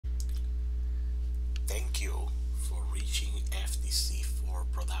Thank you for reaching FDC4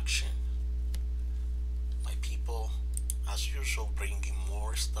 production. My people, as usual, bringing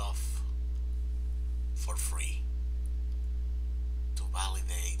more stuff for free to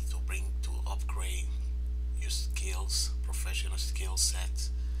validate, to bring, to upgrade your skills, professional skill sets,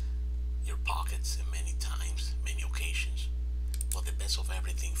 your pockets, and many times, many occasions. But the best of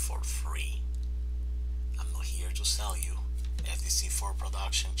everything for free. I'm not here to sell you. FDC4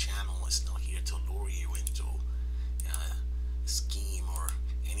 production channel is not here to lure you into scheme or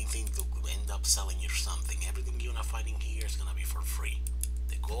anything to end up selling you something. Everything you're not finding here is gonna be for free.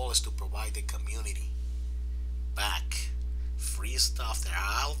 The goal is to provide the community back free stuff that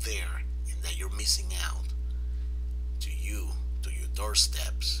are out there and that you're missing out to you, to your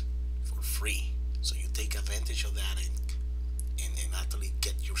doorsteps for free. So you take advantage of that and actually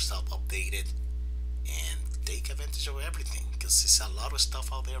get yourself updated and take advantage of everything because there's a lot of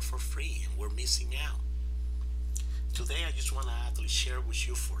stuff out there for free and we're missing out. Today I just want to actually share with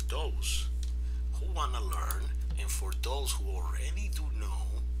you for those who want to learn and for those who already do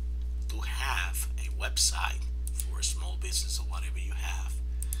know to have a website for a small business or whatever you have.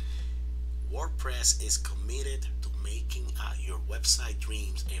 WordPress is committed to making your website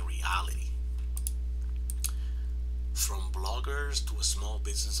dreams a reality. From bloggers to small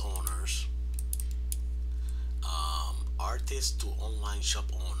business owners, artists to online shop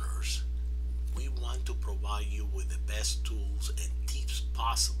owners, we want to provide you with the best tools and tips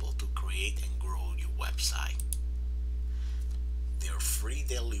possible to create and grow your website. Their free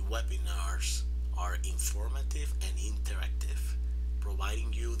daily webinars are informative and interactive,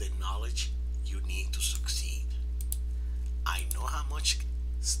 providing you the knowledge you need to succeed. I know how much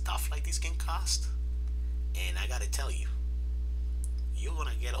stuff like this can cost, and I gotta tell you, you're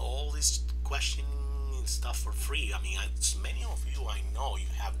gonna get all this questioning and stuff for free. I mean, many of you I know you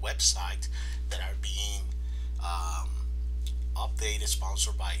have websites that are being updated,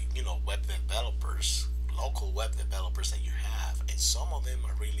 sponsored by web developers, local web developers that you have, and some of them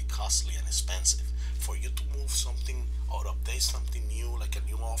are really costly and expensive. For you to move something or update something new, like a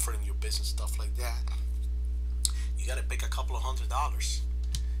new offer in your business, stuff like that, you gotta pick a couple of $100s,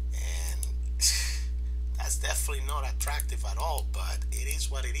 and that's definitely not attractive at all. But it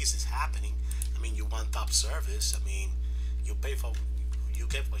is what it is. It's happening. I mean, you want top service. I mean, you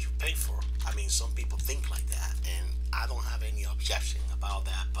get what you pay for. I mean, some people think like that, and I don't have any objection about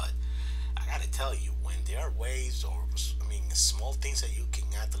that. But I gotta tell you, when there are ways, or I mean, small things that you can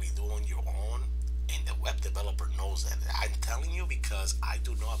actually do on your own, and the web developer knows that. I'm telling you because I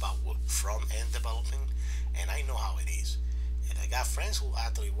do know about front end developing, and I know how it is. And I got friends who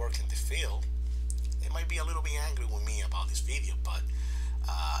actually work in the field. They might be a little bit angry with me about this video, but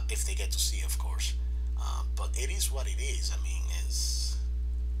if they get to see, of course. But it is what it is. I mean,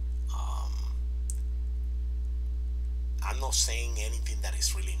 I'm not saying anything that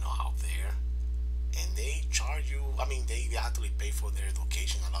is really not out there. And they charge you, I mean, they actually pay for their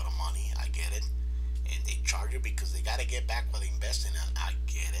education a lot of money. I get it. And they charge you because they got to get back what they invested in. I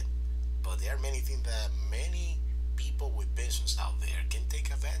get it. But there are many things that many people with business out there can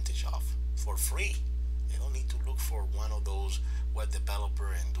take advantage of for free. They don't need to look for one of those web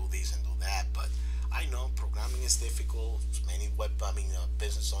developer and do this and do that. But I know programming is difficult. Many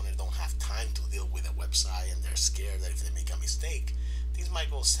business owners don't have time to deal with a website, and they're scared that if they make a mistake, things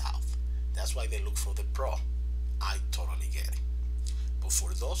might go south. That's why they look for the pro. I totally get it. But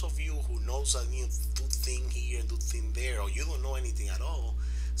for those of you who knows a new do thing here and do thing there, or you don't know anything at all,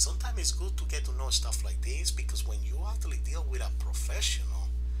 sometimes it's good to get to know stuff like this, because when you actually deal with a professional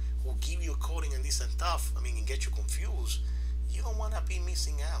who give you coding and this and stuff, I mean, and get you confused, you don't want to be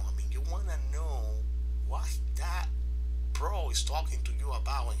missing out. I mean, you want to know what that pro is talking to you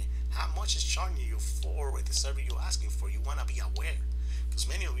about and how much is charging you for the service you're asking for. You want to be aware, because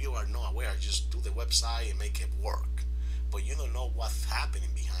many of you are not aware. Just do the website and make it work, but you don't know what's happening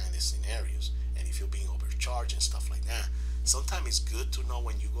behind the scenarios, and if you're being overcharged and stuff like that. Sometimes it's good to know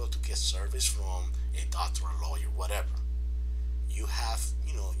when you go to get service from a doctor, a lawyer, whatever. You have,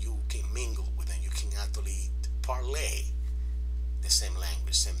 you can mingle with them. You can actually parlay the same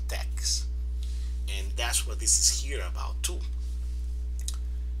language, same text. And that's what this is here about too.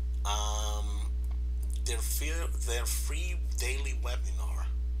 Their free daily webinar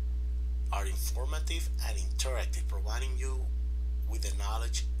are informative and interactive, providing you with the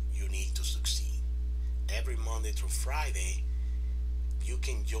knowledge you need to succeed. Every Monday through Friday, you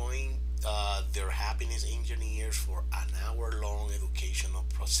can join their happiness engineers for an hour-long educational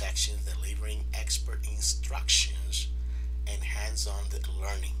section delivering expert instructions and hands-on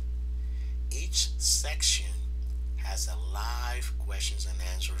learning. Each section has a live questions and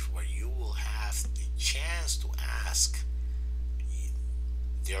answers where you will have the chance to ask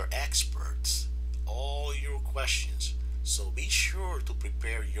their experts all your questions. So be sure to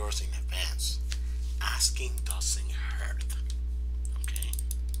prepare yours in advance. Asking doesn't hurt. Okay?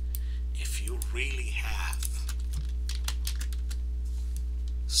 If you really have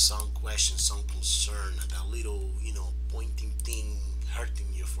some question, some concern, that little, pointing thing hurting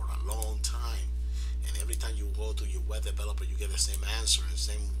you for a long time, and every time you go to your web developer, you get the same answer, the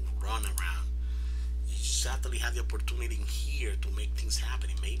same run around. You just actually have the opportunity here to make things happen.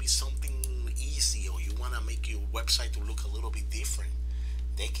 Maybe something easy, or you want to make your website to look a little bit different.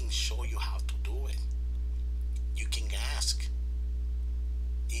 They can show you how to do it. You can ask.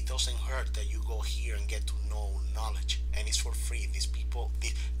 It doesn't hurt that you go here and get to know knowledge, and it's for free. These people,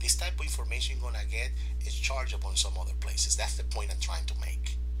 this type of information you're gonna get is chargeable in some other places. That's the point I'm trying to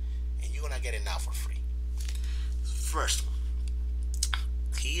make, and you're gonna get it now for free. First,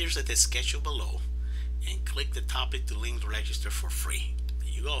 here's the schedule below, and click the topic to link to register for free. There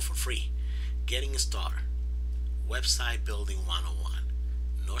you go, for free. Getting started. Website building 101.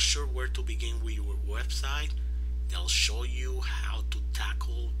 Not sure where to begin with your website? They'll show you how to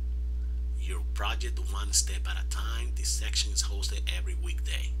tackle your project one step at a time. This section is hosted every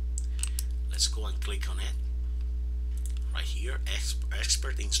weekday. Let's go and click on it. Right here,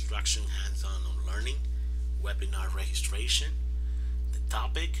 expert instruction, hands-on on learning, webinar registration. The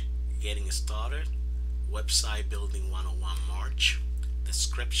topic, getting started, website building 101 March.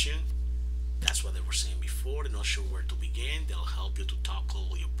 Description, that's what they were saying before. They're not sure where to begin. They'll help you to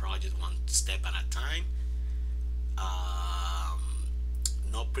tackle your project one step at a time.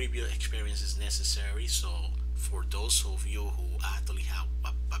 No previous experience is necessary. So for those of you who actually have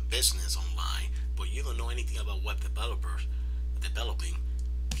a business online, but you don't know anything about web developing,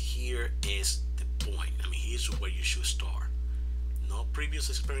 here is the point. Here's where you should start. No previous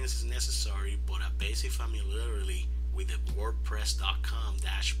experience is necessary, but a basic familiarity with the WordPress.com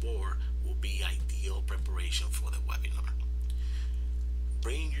dashboard will be ideal preparation for the webinar.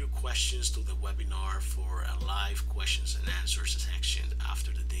 Bring your questions to the webinar for a live questions and answers section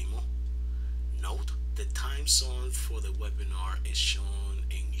after the demo. Note, the time zone for the webinar is shown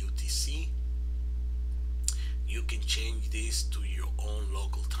in UTC. You can change this to your own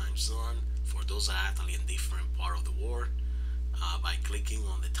local time zone for those that are actually in different part of the world by clicking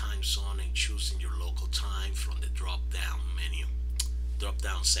on the time zone and choosing your local time from the drop-down menu,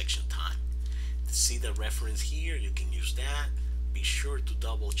 drop-down section time. To see the reference here, you can use that. Be sure to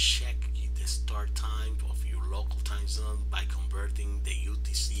double check the start time of your local time zone by converting the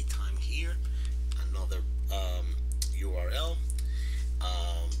UTC time here. Another URL.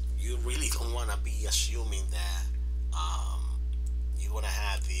 You really don't want to be assuming that you're gonna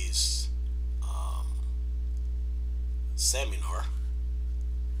have this seminar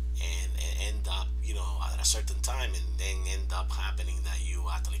and end up, at a certain time, and then end up happening that you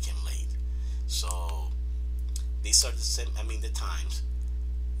actually came late. So these are the times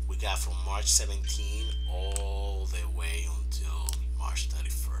we got from March 17 all the way until March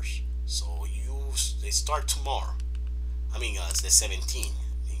 31st. So they start tomorrow. It's the 17th.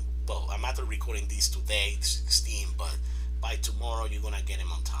 Well, I'm actually recording this today, 16, but by tomorrow you're gonna get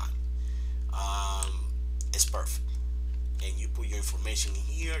them on time. It's perfect. And you put your information in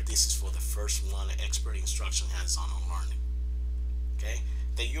here. This is for the first one, expert instruction, hands-on on learning. Okay,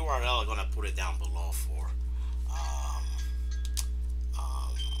 the URL I'm gonna put it down below for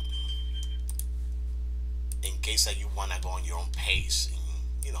in case that you wanna go on your own pace and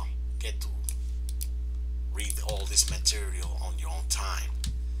get to read all this material on your own time.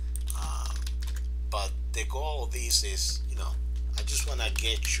 But the goal of this is, I just wanna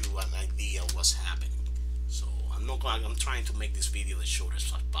get you an idea of what's happening. So I'm trying to make this video as short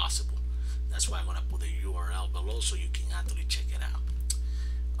as possible. That's why I'm gonna put the URL below so you can actually check it out.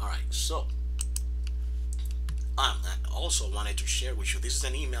 Alright, so I also wanted to share with you, this is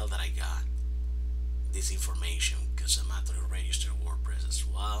an email that I got, this information, because I'm actually registered WordPress as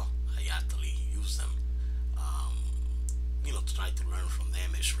well. I actually use them, to try to learn from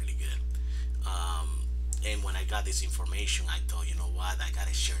them. It's really good. And when I got this information, I thought, you know what, I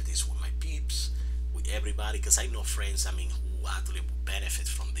gotta share this with my peeps, with everybody, because I know friends, who actually benefit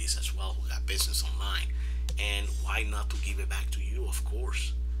from this as well, who got business online. And why not to give it back to you? Of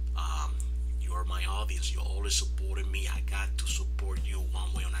course, you're my audience. You're always supporting me. I got to support you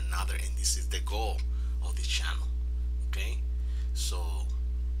one way or another, and this is the goal of this channel. Okay, so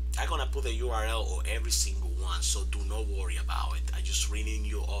I'm gonna put the URL on every single one, so do not worry about it. I just reading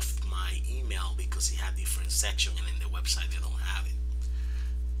you off my email because it had different sections, and in the website they don't have it.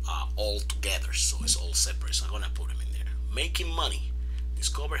 all together, so it's all separate. So I'm gonna put them in there. Making money.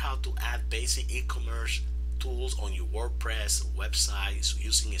 Discover how to add basic e-commerce tools on your WordPress website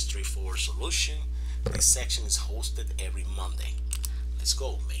using a straightforward solution. This section is hosted every Monday. Let's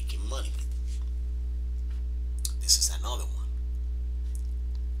go. Making money. This is another one.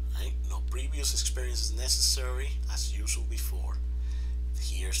 Right? No previous experience is necessary, as usual before.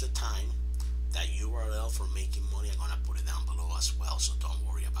 Here's the time. That URL for making money, I'm gonna put it down below as well, so don't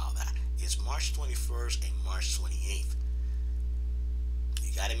worry about that. It's March 21st and March 28th.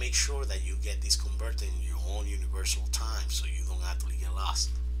 You gotta make sure that you get this converted in your own universal time so you don't actually get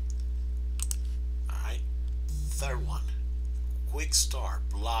lost. Alright. Third one, quick start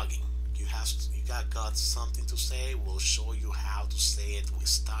blogging. You got something to say. We'll show you how to say it with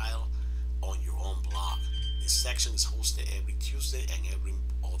style on your own blog. This section is hosted every Tuesday and every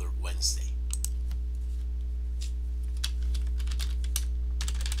other Wednesday.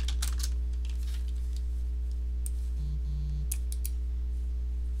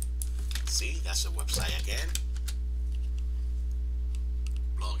 See, that's the website again.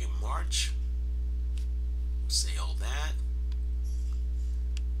 Blog in March. Say all that.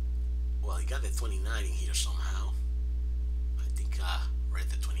 Well, you got the 29 in here somehow. I think I read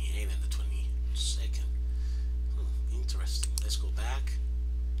the 28 and the 22nd. Interesting. Let's go back.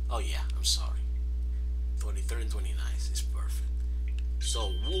 Oh yeah, I'm sorry. 23rd and 29th is perfect.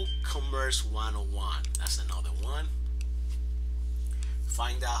 So WooCommerce 101. That's another one.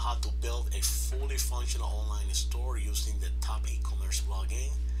 Find out how to build a fully functional online store using the top e-commerce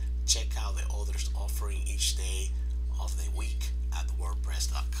plugin. Check out the others offering each day of the week at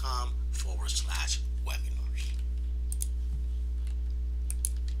wordpress.com/webinars.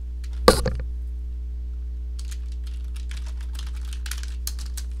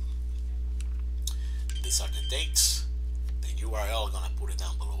 These are the dates. The URL, I'm gonna put it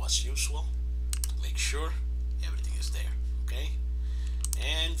down below as usual to make sure everything is there. Okay.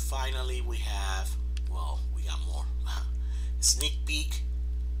 And finally, we have, well, we got more. Sneak peek.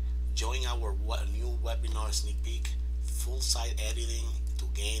 Join our new webinar sneak peek. Full site editing to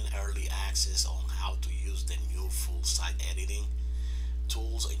gain early access on how to use the new full site editing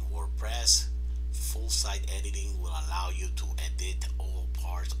tools in WordPress. Full site editing will allow you to edit all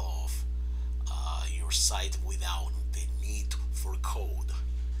parts of your site without the need for code.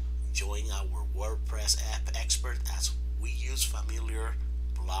 Join our WordPress app expert as we use familiar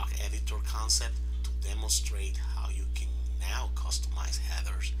block editor concept to demonstrate how you can now customize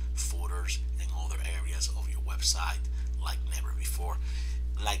headers, footers, and other areas of your website like never before.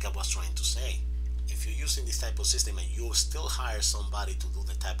 Like I was trying to say, if you're using this type of system and you still hire somebody to do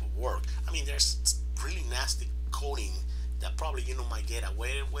the type of work, I mean, there's really nasty coding that probably might get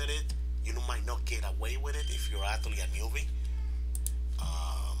away with it. You might not get away with it if you're actually a newbie.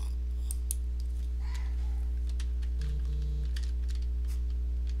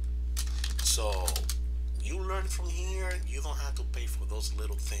 So you learn from here. You don't have to pay for those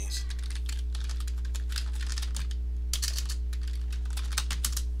little things.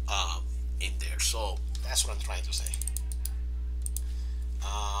 In there. So that's what I'm trying to say.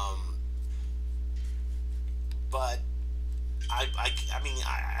 But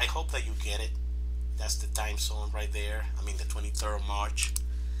I hope that you get it. That's the time zone right there. I mean, the 23rd of March.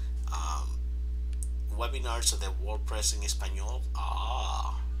 Webinars de WordPress en español.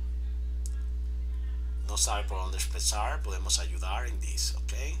 No sabe por dónde empezar. Podemos ayudar in this.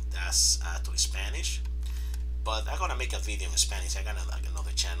 Okay, that's to Spanish. But I'm gonna make a video in Spanish. I got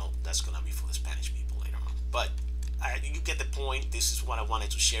another channel that's gonna be for the Spanish people later on. But you get the point. This is what I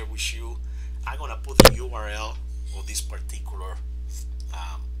wanted to share with you. I'm gonna put the URL of this particular,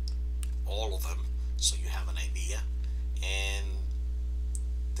 all of them, so you have an idea. And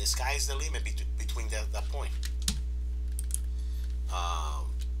the sky is the limit between that point.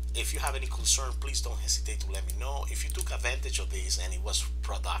 If you have any concern, please don't hesitate to let me know. If you took advantage of this and it was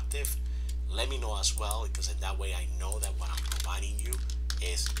productive, let me know as well, because in that way I know that what I'm providing you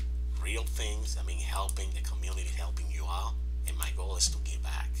is real things. I mean, helping the community, helping you out, and my goal is to give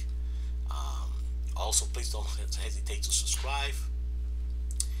back. Also, please don't hesitate to subscribe,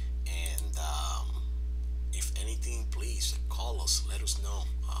 and if anything, please call us, let us know.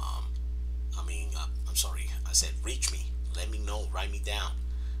 I'm sorry, I said reach me, let me know, write me down,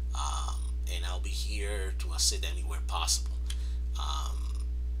 and I'll be here to assist anywhere possible.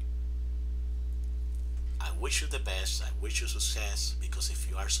 I wish you the best. I wish you success, because if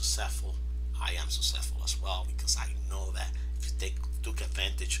you are successful, I am successful as well, because I know that if you took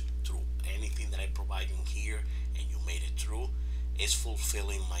advantage through anything that I provide in here and you made it through, it's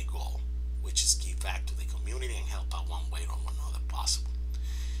fulfilling my goal, which is give back to the community and help out one way or another possible.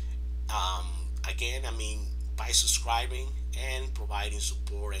 Again, I mean, by subscribing and providing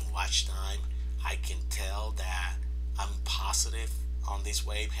support and watch time, I can tell that I'm positive on this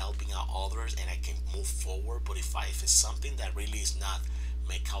wave, helping out others, and I can move forward. But if it's something that really is not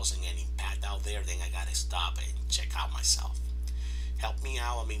causing an impact out there, then I gotta stop and check out myself. Help me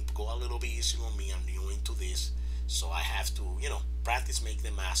out. I mean, go a little bit easy on me. I'm new into this, so I have to, practice make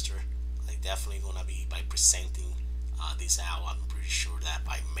the master. I definitely gonna be by presenting this out. I'm pretty sure that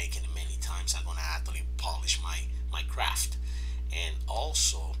by making it many times, I'm gonna actually polish my craft. And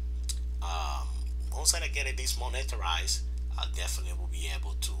also, once I get this monetized, I definitely will be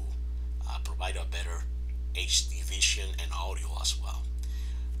able to provide a better HD vision and audio as well.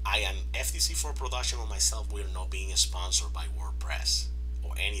 I am FTC for production on myself. We're not being sponsored by WordPress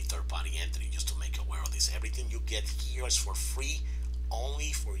or any third party entity, just to make aware of this. Everything you get here is for free,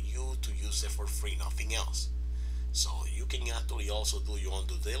 only for you to use it for free, nothing else. So you can actually also do your own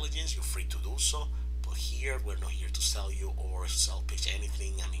due diligence. You're free to do so. But here, we're not here to sell you or sell pitch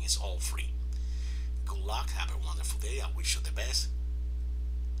anything. I mean, it's all free. Good luck. Have a wonderful day. I wish you the best.